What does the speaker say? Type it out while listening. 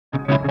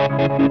Hey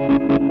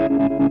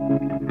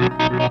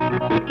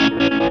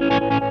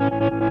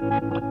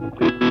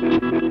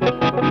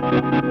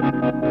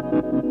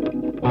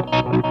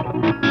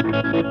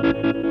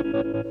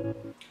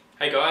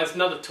guys,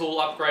 another tool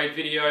upgrade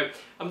video.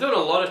 I'm doing a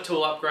lot of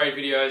tool upgrade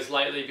videos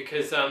lately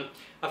because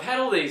I've had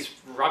all these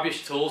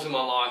rubbish tools in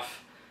my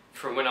life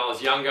from when I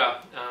was younger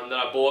that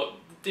I bought,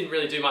 didn't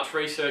really do much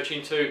research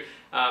into,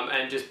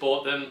 and just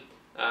bought them.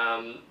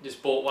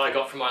 Just bought what I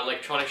got from my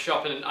electronics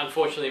shop, and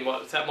unfortunately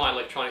what's at my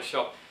electronics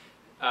shop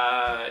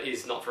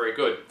is not very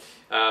good.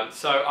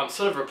 So I'm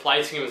sort of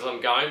replacing them as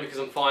I'm going, because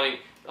I'm finding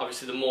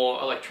obviously the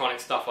more electronic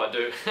stuff I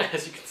do,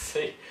 as you can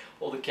see,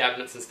 all the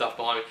cabinets and stuff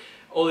behind me,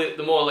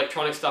 the more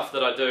electronic stuff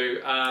that I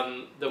do,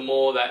 the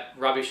more that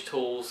rubbish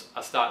tools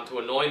are starting to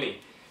annoy me.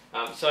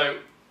 So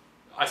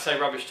I say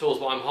rubbish tools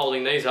while I'm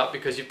holding these up,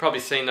 because you've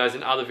probably seen those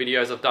in other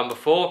videos I've done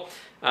before.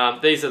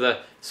 These are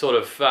the sort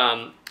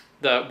of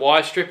the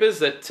wire strippers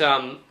that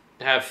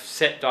have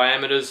set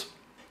diameters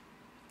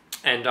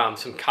and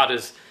some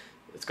cutters.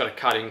 It's got a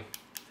cutting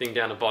thing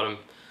down the bottom,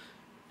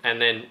 and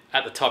then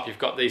at the top you've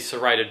got these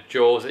serrated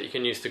jaws that you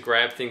can use to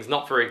grab things.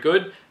 Not very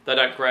good, they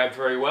don't grab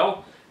very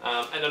well,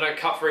 and they don't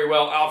cut very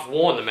well. I've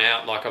worn them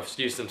out, like I've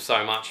used them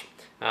so much.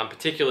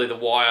 Particularly the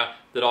wire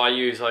that I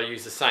use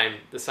the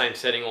same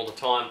setting all the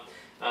time.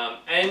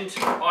 And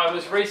I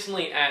was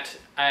recently at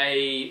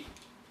a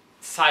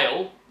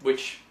sale,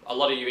 which a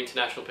lot of you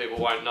international people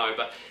won't know,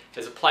 but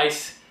there's a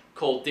place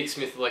called Dick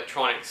Smith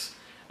Electronics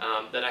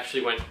that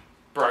actually went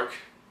broke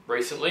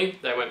recently.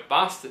 They went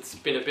bust. It's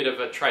been a bit of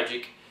a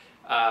tragic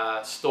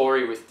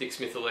story with Dick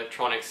Smith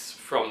Electronics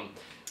from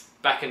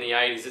back in the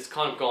 80s. It's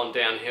kind of gone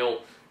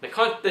downhill.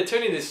 They're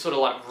turning this sort of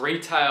like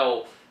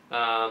retail,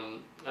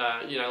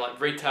 like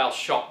retail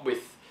shop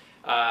with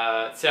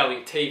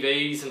selling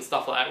TVs and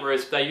stuff like that,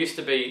 whereas they used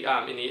to be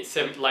in the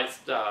late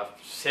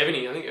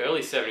 70s, I think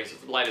early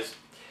 70s,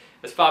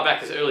 as far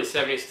back as early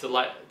 70s to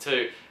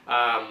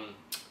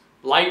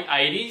late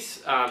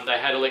 80s. They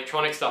had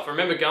electronic stuff. I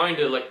remember going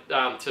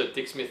to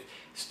Dick Smith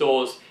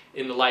stores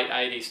in the late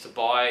 80s to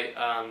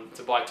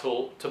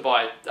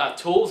buy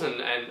tools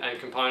and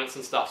components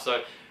and stuff.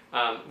 So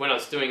when I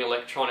was doing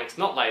electronics,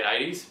 not late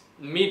 80s,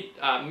 mid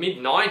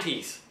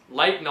 90s,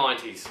 late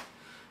 90s,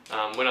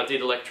 when I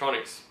did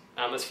electronics.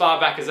 As far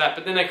back as that,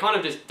 but then they kind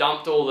of just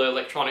dumped all the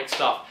electronic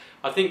stuff.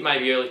 I think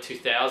maybe early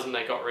 2000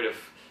 they got rid of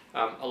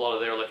a lot of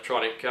their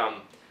electronic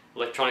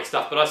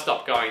stuff, but I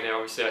stopped going there.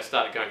 Obviously I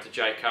started going to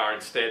JCar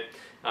instead,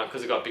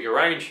 because it got a bigger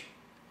range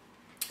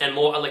and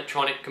more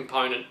electronic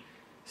component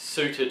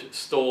suited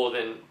store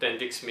than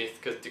Dick Smith,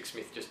 because Dick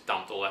Smith just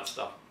dumped all that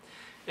stuff.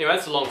 Anyway,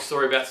 that's a long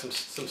story about some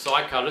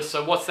side cutters.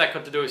 So what's that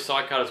got to do with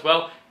side cutters?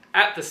 Well,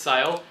 at the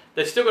sale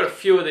they've still got a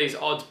few of these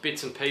odd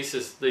bits and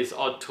pieces, these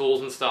odd tools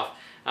and stuff.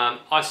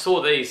 I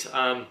saw these,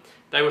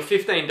 they were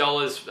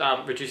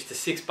 $15 reduced to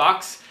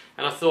 $6,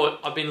 and I thought,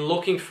 I've been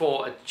looking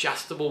for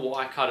adjustable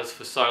wire cutters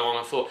for so long.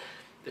 I thought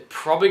they're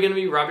probably going to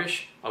be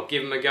rubbish. I'll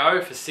give them a go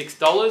for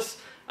 $6.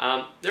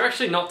 They're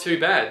actually not too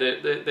bad.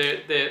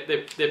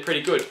 They're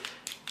pretty good.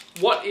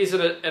 What is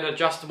an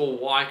adjustable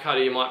wire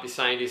cutter, you might be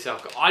saying to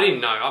yourself? I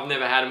didn't know. I've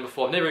never had them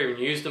before. I've never even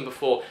used them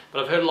before,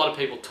 but I've heard a lot of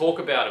people talk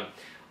about them.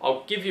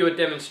 I'll give you a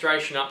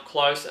demonstration up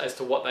close as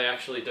to what they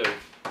actually do.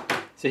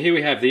 So here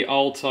we have the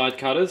old side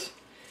cutters,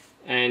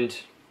 and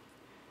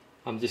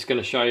I'm just going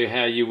to show you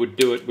how you would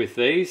do it with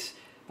these.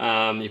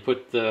 You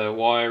put the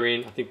wire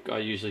in, I think I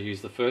usually use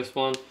the first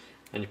one,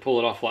 and you pull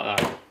it off like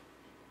that.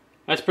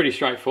 That's pretty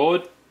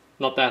straightforward,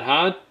 not that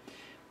hard.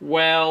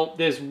 Well,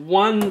 there's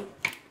one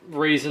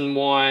reason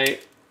why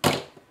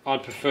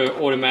I'd prefer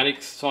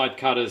automatic side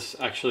cutters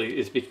actually,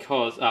 is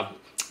because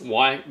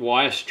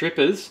wire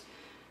strippers,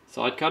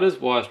 side cutters,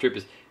 wire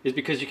strippers, is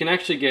because you can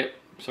actually get,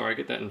 sorry,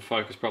 get that in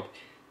focus properly.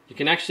 You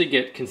can actually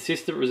get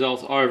consistent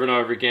results over and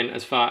over again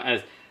as far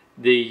as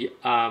the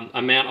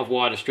amount of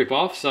wire to strip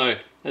off. So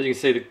as you can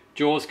see, the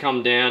jaws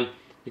come down.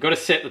 You got to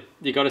set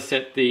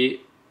the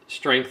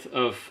strength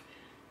of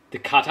the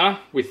cutter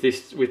with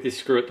this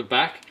screw at the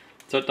back,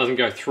 so it doesn't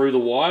go through the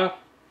wire.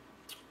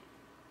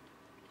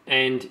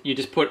 And you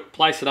just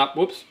place it up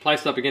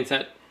against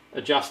that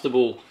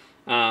adjustable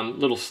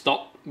little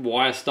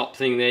wire stop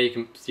thing there.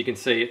 You can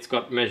see it's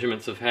got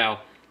measurements of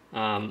how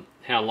long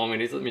it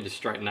is. Let me just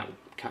straighten that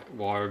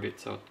wire a bit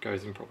so it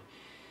goes in properly.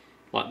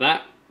 Like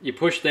that. You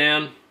push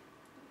down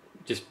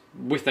just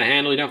with the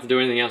handle. You don't have to do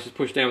anything else. Just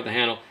push down with the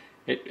handle.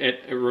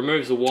 It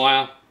removes the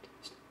wire,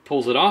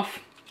 pulls it off,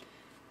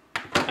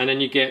 and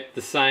then you get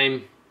the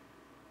same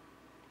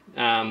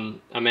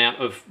amount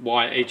of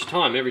wire each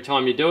time. Every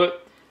time you do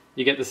it,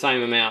 you get the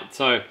same amount.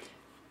 So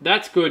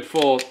that's good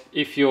for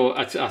if you're,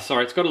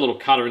 sorry, it's got a little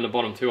cutter in the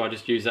bottom too. I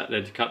just use that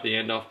then to cut the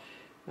end off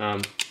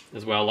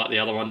as well, like the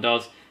other one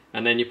does.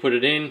 And then you put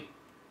it in,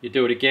 you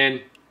do it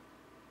again,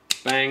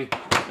 bang,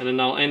 and then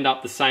they'll end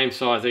up the same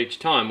size each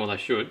time. Well, they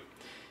should.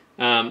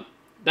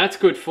 That's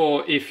good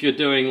for if you're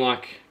doing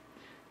like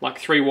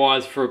 3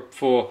 wires for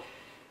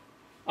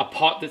a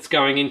pot that's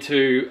going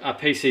into a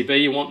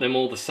PCB. You want them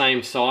all the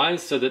same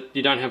size so that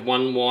you don't have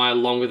one wire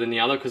longer than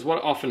the other, because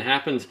what often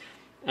happens,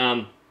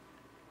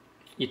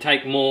 you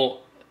take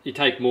more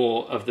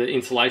of the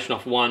insulation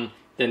off one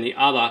than the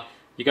other,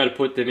 you got to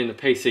put them in the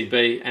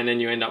PCB, and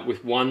then you end up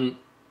with one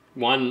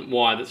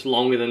wire that's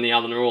longer than the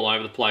other, and they're all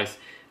over the place.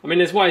 I mean,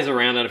 there's ways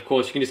around that, of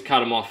course. You can just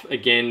cut them off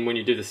again when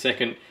you do the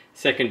second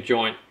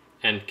joint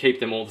and keep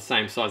them all the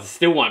same size. It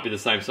still won't be the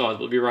same size, but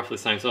it'll be roughly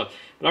the same size.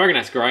 But I reckon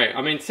that's great.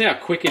 I mean, see how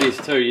quick it is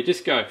too. You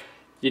just go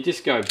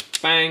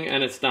bang,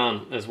 and it's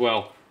done as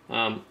well.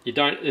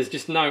 There's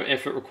just no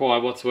effort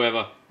required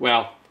whatsoever.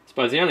 Well, I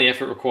suppose the only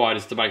effort required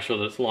is to make sure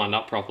that it's lined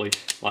up properly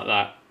like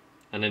that,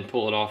 and then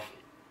pull it off.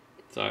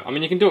 So, I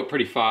mean, you can do it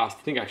pretty fast.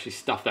 I think I actually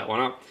stuffed that one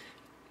up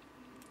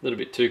a little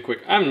bit too quick.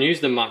 I haven't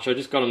used them much. I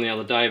just got them the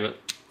other day, but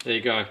there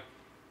you go.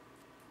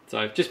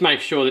 So just make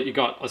sure that you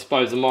got, I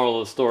suppose the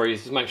moral of the story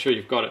is just make sure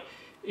you've got it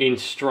in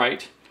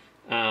straight,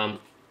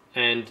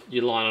 and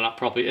you line it up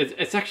properly.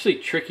 It's actually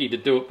tricky to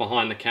do it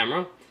behind the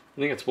camera. I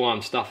think that's why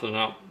I'm stuffing it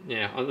up.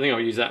 Yeah, I think I'll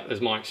use that as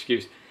my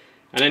excuse.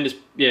 And then just,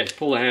 yeah,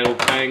 pull the handle,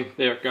 bang,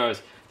 there it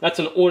goes. That's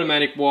an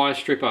automatic wire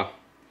stripper.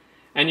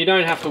 And you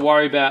don't have to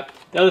worry about,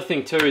 the other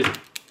thing too is,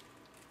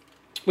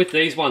 with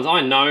these ones,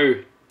 I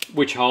know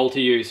which hole to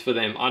use for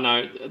them. I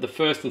know the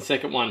first and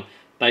second one,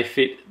 they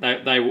fit,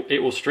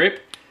 it will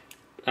strip.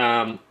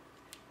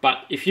 But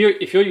if you're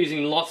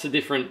using lots of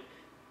different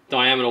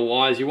diameter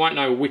wires, you won't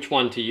know which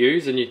one to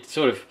use, and you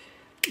sort of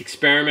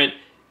experiment.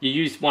 You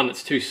use one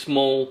that's too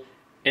small,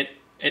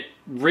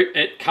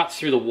 it cuts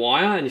through the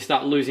wire, and you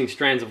start losing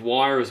strands of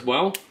wire as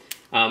well.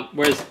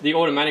 Whereas the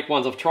automatic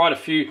ones, I've tried a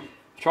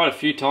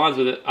few times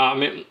with it. I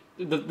mean,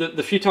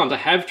 the few times I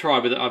have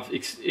tried with it, I've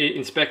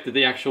inspected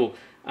the actual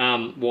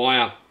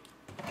wire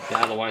the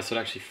other way, so it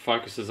actually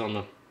focuses on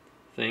the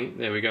thing.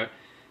 There we go.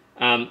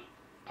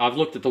 I've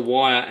looked at the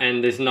wire,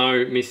 and there's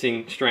no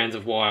missing strands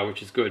of wire,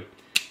 which is good,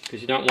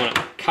 because you don't want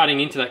it cutting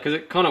into that, because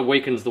it kind of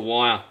weakens the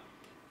wire.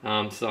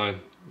 So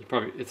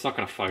it's not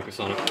going to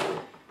focus on it.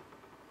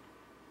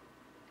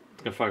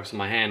 It's going to focus on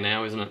my hand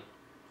now, isn't it?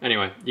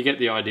 Anyway, you get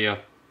the idea.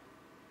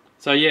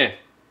 So yeah,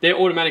 they're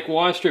automatic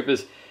wire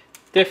strippers.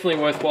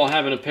 Definitely worthwhile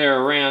having a pair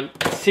around.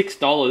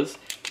 $6,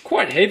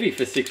 quite heavy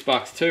for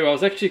 $6 too. I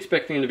was actually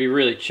expecting them to be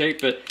really cheap,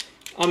 but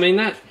I mean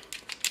that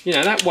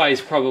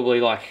weighs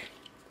probably like,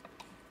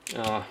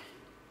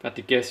 about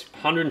to guess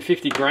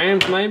 150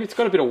 grams maybe. It's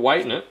got a bit of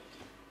weight in it.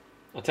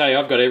 I'll tell you,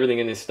 I've got everything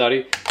in this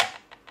study.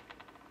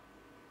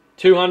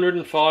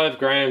 205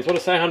 grams. What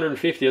did I say?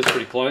 150. That's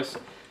pretty close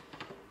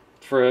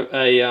for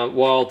a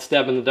wild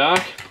stab in the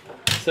dark.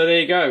 So there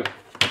you go.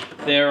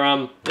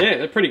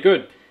 They're pretty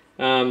good.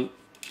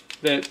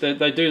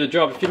 They do the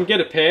job. If you can get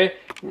a pair,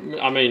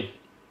 I mean,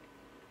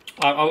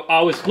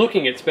 I was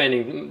looking at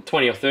spending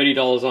 $20 or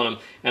 $30 on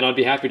them, and I'd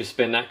be happy to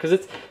spend that,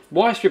 because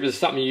wire strippers is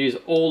something you use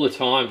all the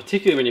time,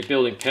 particularly when you're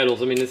building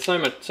pedals. I mean, there's so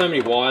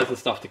many wires and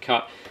stuff to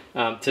cut,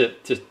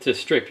 to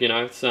strip. You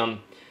know, it's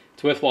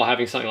worthwhile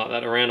having something like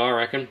that around, I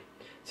reckon.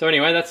 So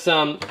anyway, that's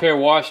a pair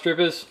of wire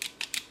strippers.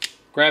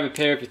 Grab a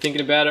pair if you're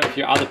thinking about it. If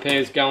your other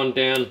pair's going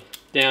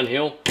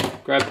downhill,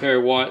 grab a pair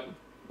of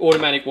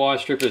automatic wire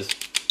strippers.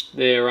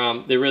 They're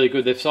really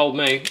good. They've sold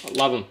me. I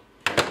love them.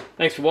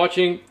 Thanks for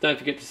watching. Don't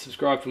forget to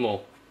subscribe for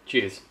more.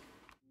 Cheers.